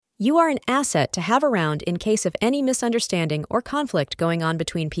You are an asset to have around in case of any misunderstanding or conflict going on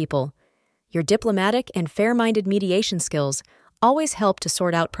between people. Your diplomatic and fair-minded mediation skills always help to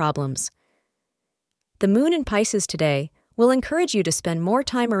sort out problems. The moon in Pisces today will encourage you to spend more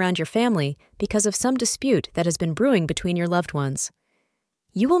time around your family because of some dispute that has been brewing between your loved ones.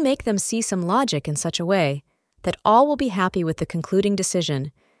 You will make them see some logic in such a way that all will be happy with the concluding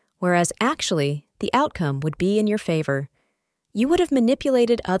decision, whereas actually the outcome would be in your favor. You would have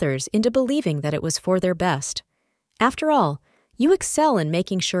manipulated others into believing that it was for their best. After all, you excel in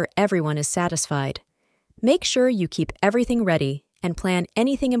making sure everyone is satisfied. Make sure you keep everything ready and plan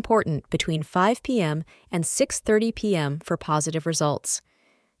anything important between 5 p.m. and 6:30 p.m. for positive results.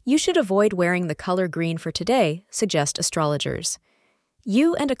 You should avoid wearing the color green for today, suggest astrologers.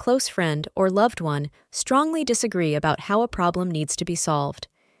 You and a close friend or loved one strongly disagree about how a problem needs to be solved.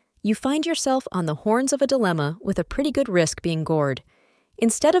 You find yourself on the horns of a dilemma with a pretty good risk being gored.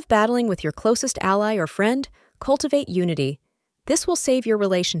 Instead of battling with your closest ally or friend, cultivate unity. This will save your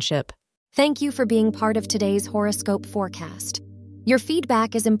relationship. Thank you for being part of today's horoscope forecast. Your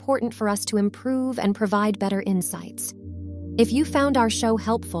feedback is important for us to improve and provide better insights. If you found our show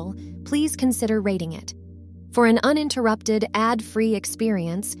helpful, please consider rating it. For an uninterrupted, ad-free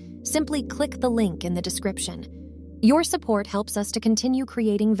experience, simply click the link in the description. Your support helps us to continue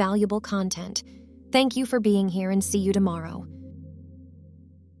creating valuable content. Thank you for being here and see you tomorrow.